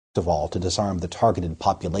of all, to disarm the targeted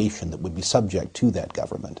population that would be subject to that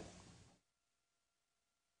government.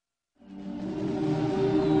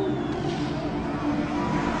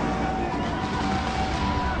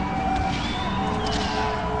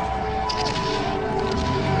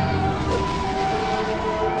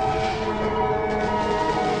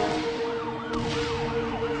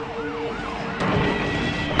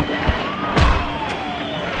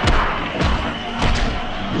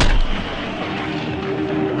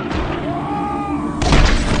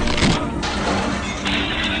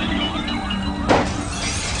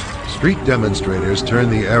 Street demonstrators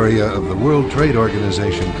turned the area of the World Trade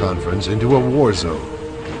Organization conference into a war zone.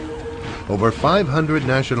 Over 500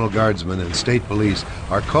 National Guardsmen and state police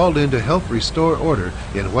are called in to help restore order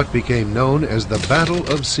in what became known as the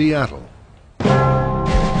Battle of Seattle. The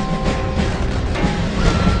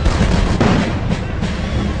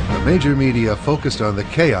major media focused on the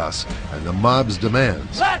chaos and the mob's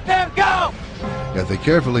demands. Let them go! Yet they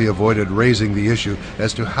carefully avoided raising the issue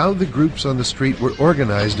as to how the groups on the street were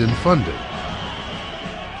organized and funded,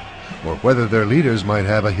 or whether their leaders might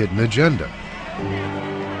have a hidden agenda.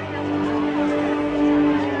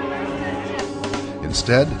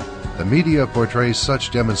 Instead, the media portrays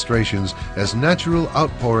such demonstrations as natural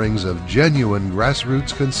outpourings of genuine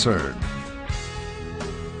grassroots concern.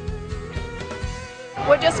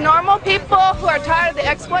 We're just normal people who are tired of the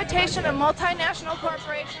exploitation of multinational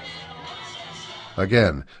corporations.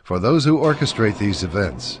 Again, for those who orchestrate these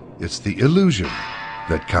events, it's the illusion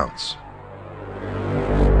that counts.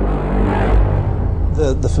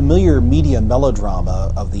 The familiar media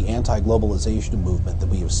melodrama of the anti-globalization movement that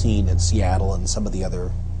we have seen in Seattle and some of the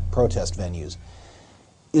other protest venues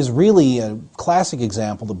is really a classic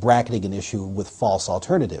example of bracketing an issue with false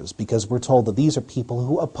alternatives, because we're told that these are people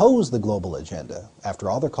who oppose the global agenda. After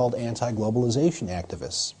all, they're called anti-globalization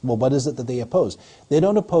activists. Well, what is it that they oppose? They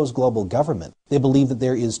don't oppose global government. They believe that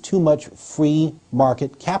there is too much free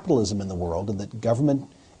market capitalism in the world, and that government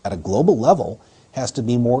at a global level has to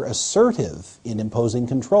be more assertive in imposing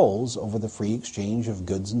controls over the free exchange of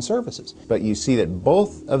goods and services. But you see that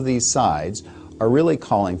both of these sides are really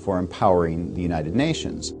calling for empowering the United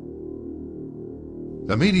Nations.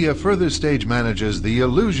 The media further stage manages the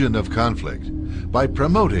illusion of conflict by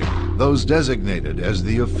promoting those designated as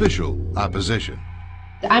the official opposition.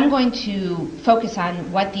 I'm going to focus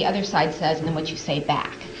on what the other side says and then what you say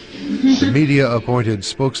back. The media-appointed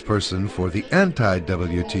spokesperson for the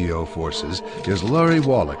anti-WTO forces is Lori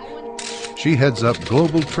Wallach. She heads up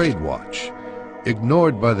Global Trade Watch.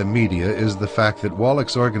 Ignored by the media is the fact that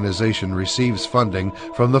Wallach's organization receives funding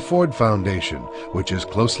from the Ford Foundation, which is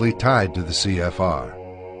closely tied to the CFR.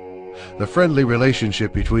 The friendly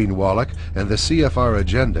relationship between Wallach and the CFR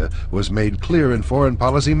agenda was made clear in Foreign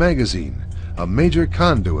Policy magazine, a major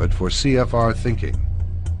conduit for CFR thinking.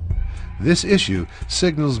 This issue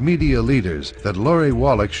signals media leaders that Lori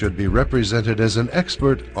Wallach should be represented as an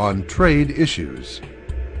expert on trade issues.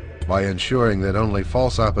 By ensuring that only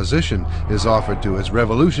false opposition is offered to its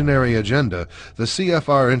revolutionary agenda, the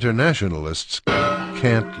CFR internationalists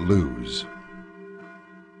can't lose.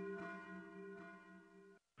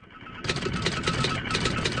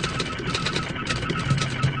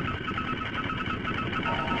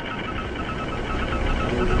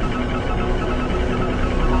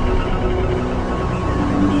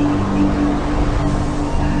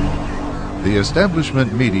 The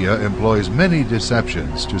establishment media employs many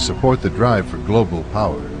deceptions to support the drive for global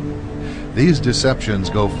power. These deceptions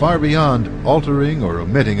go far beyond altering or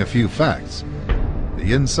omitting a few facts.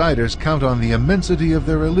 The insiders count on the immensity of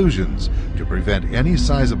their illusions to prevent any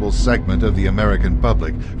sizable segment of the American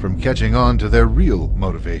public from catching on to their real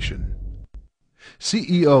motivation.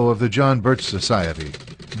 CEO of the John Birch Society,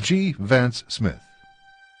 G. Vance Smith.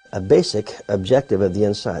 A basic objective of the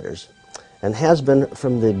insiders, and has been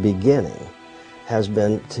from the beginning, has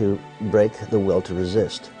been to break the will to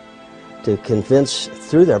resist, to convince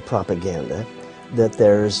through their propaganda that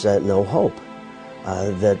there's no hope,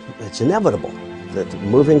 that it's inevitable, that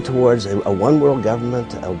moving towards a one-world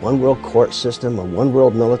government, a one-world court system, a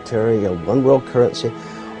one-world military, a one-world currency,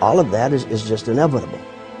 all of that is just inevitable.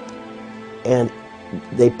 And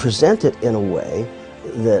they present it in a way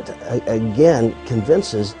that, again,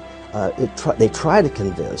 convinces, they try to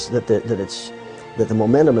convince that the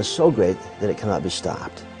momentum is so great that it cannot be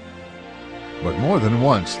stopped. But more than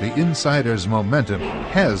once, the insiders' momentum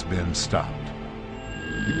has been stopped.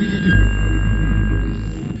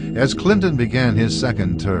 As Clinton began his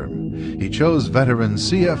second term, he chose veteran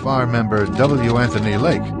CFR member W. Anthony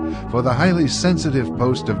Lake for the highly sensitive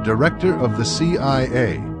post of director of the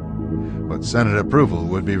CIA. But Senate approval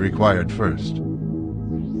would be required first.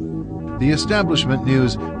 the establishment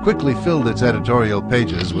news quickly filled its editorial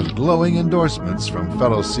pages with glowing endorsements from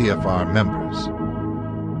fellow CFR members.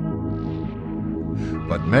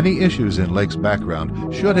 But many issues in Lake's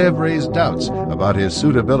background should have raised doubts about his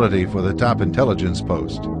suitability for the top intelligence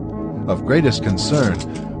post. Of greatest concern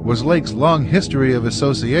was Lake's long history of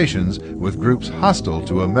associations with groups hostile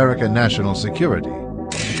to American national security.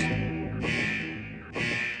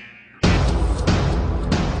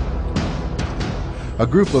 A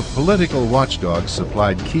group of political watchdogs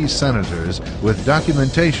supplied key senators with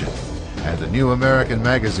documentation, and the New American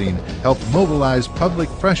magazine helped mobilize public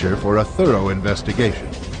pressure for a thorough investigation.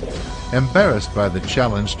 Embarrassed by the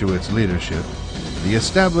challenge to its leadership, the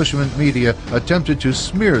establishment media attempted to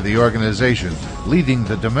smear the organization, leading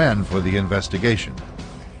the demand for the investigation.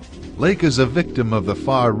 Lake is a victim of the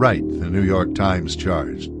far right, the New York Times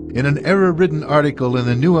charged. In an error-ridden article in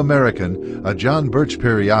the New American, a John Birch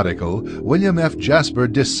periodical, William F. Jasper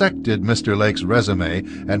dissected Mr. Lake's resume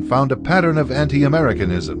and found a pattern of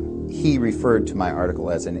anti-Americanism. He referred to my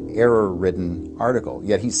article as an error-ridden article,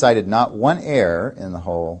 yet he cited not one error in the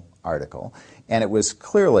whole article, and it was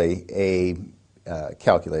clearly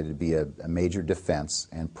calculated to be a major defense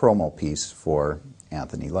and promo piece for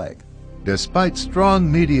Anthony Lake. Despite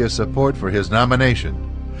strong media support for his nomination,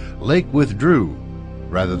 Lake withdrew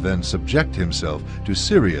rather than subject himself to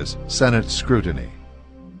serious Senate scrutiny.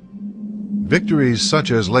 Victories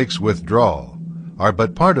such as Lake's withdrawal are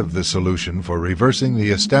but part of the solution for reversing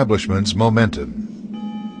the establishment's momentum.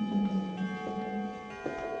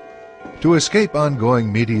 To escape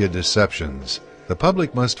ongoing media deceptions, the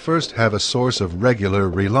public must first have a source of regular,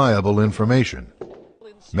 reliable information.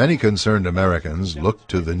 Many concerned Americans look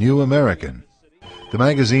to the New American. The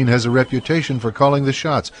magazine has a reputation for calling the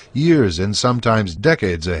shots years and sometimes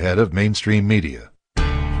decades ahead of mainstream media.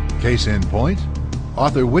 Case in point,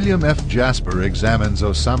 author William F. Jasper examines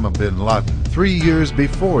Osama bin Laden 3 years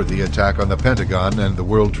before the attack on the Pentagon and the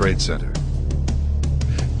World Trade Center.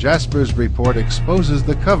 Jasper's report exposes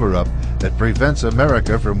the cover-up that prevents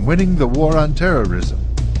America from winning the war on terrorism.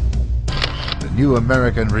 The New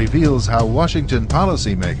American reveals how Washington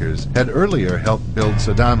policymakers had earlier helped build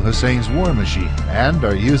Saddam Hussein's war machine and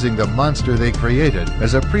are using the monster they created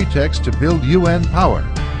as a pretext to build UN power.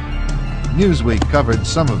 Newsweek covered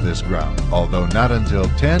some of this ground, although not until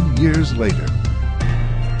 10 years later.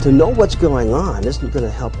 To know what's going on isn't going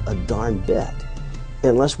to help a darn bit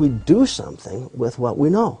unless we do something with what we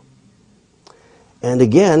know. And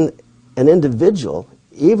again, an individual,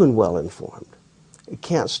 even well-informed,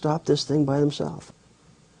 can't stop this thing by themselves.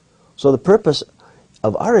 So the purpose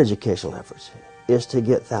of our educational efforts is to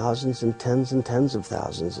get thousands and tens of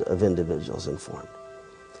thousands of individuals informed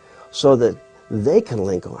so that they can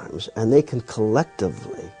link arms and they can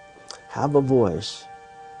collectively have a voice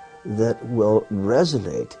that will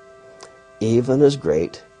resonate even as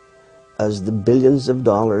great as the billions of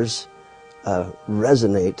dollars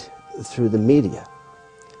resonate through the media.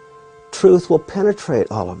 Truth will penetrate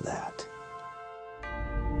all of that.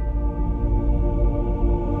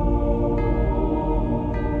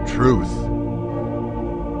 Truth.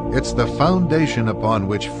 It's the foundation upon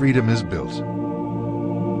which freedom is built.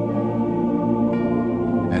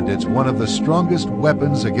 And it's one of the strongest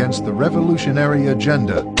weapons against the revolutionary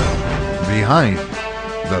agenda behind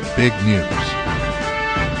the big news.